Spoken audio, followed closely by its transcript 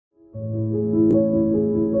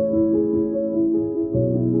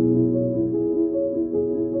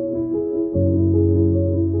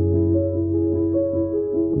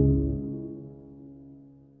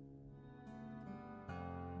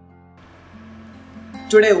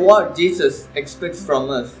Today, what Jesus expects from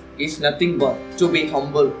us is nothing but to be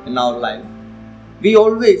humble in our life. We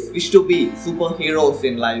always wish to be superheroes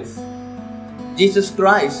in life. Jesus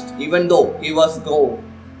Christ, even though He was God,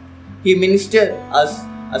 He ministered us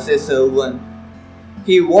as a servant.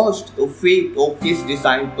 He washed the feet of His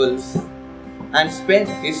disciples and spent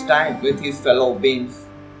His time with His fellow beings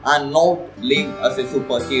and not live as a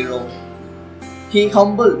superhero. He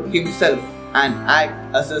humbled Himself and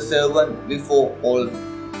acted as a servant before all.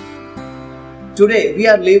 Today we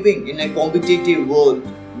are living in a competitive world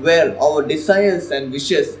where our desires and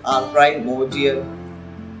wishes are primordial.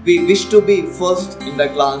 We wish to be first in the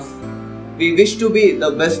class. We wish to be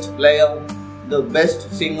the best player, the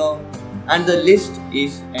best singer, and the list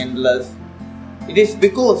is endless. It is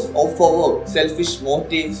because of our selfish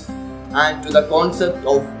motives and to the concept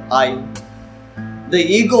of I. The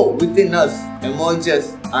ego within us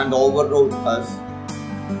emerges and overrides us.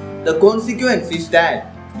 The consequence is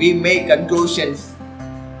that we make conclusions.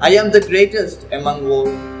 I am the greatest among all.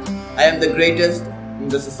 I am the greatest in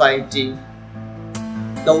the society.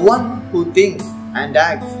 The one who thinks and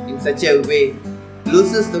acts in such a way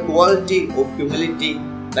loses the quality of humility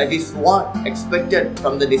that is what expected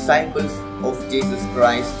from the disciples of Jesus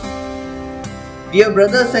Christ. Dear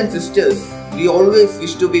brothers and sisters, we always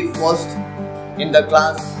wish to be first in the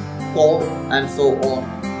class, home, and so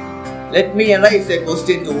on. Let me arise a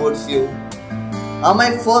question towards you. Am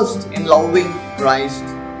I first in loving Christ?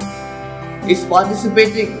 Is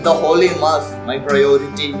participating in the Holy Mass my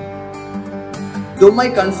priority? Do my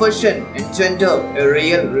confession engender a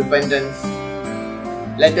real repentance?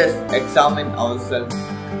 Let us examine ourselves.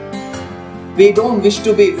 We don't wish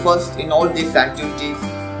to be first in all these activities,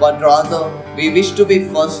 but rather we wish to be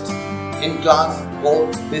first in class,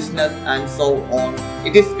 work, business, and so on.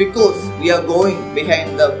 It is because we are going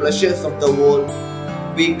behind the pleasures of the world.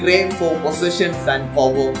 We crave for possessions and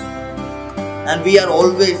power, and we are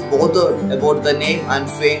always bothered about the name and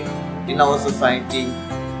fame in our society.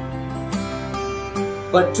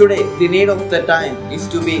 But today, the need of the time is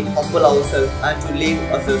to be humble ourselves and to live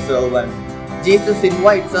as a servant. Jesus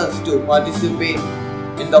invites us to participate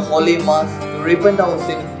in the Holy Mass, to repent our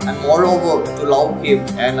sins, and moreover to love Him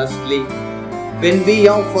earnestly. When we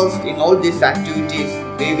are first in all these activities,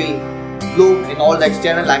 we will bloom in all the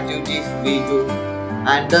external activities we do,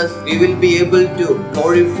 and thus we will be able to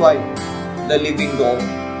glorify the living God.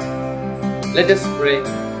 Let us pray.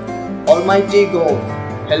 Almighty God,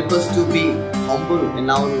 help us to be humble in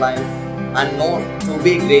our life and not to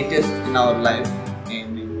be greatest in our life.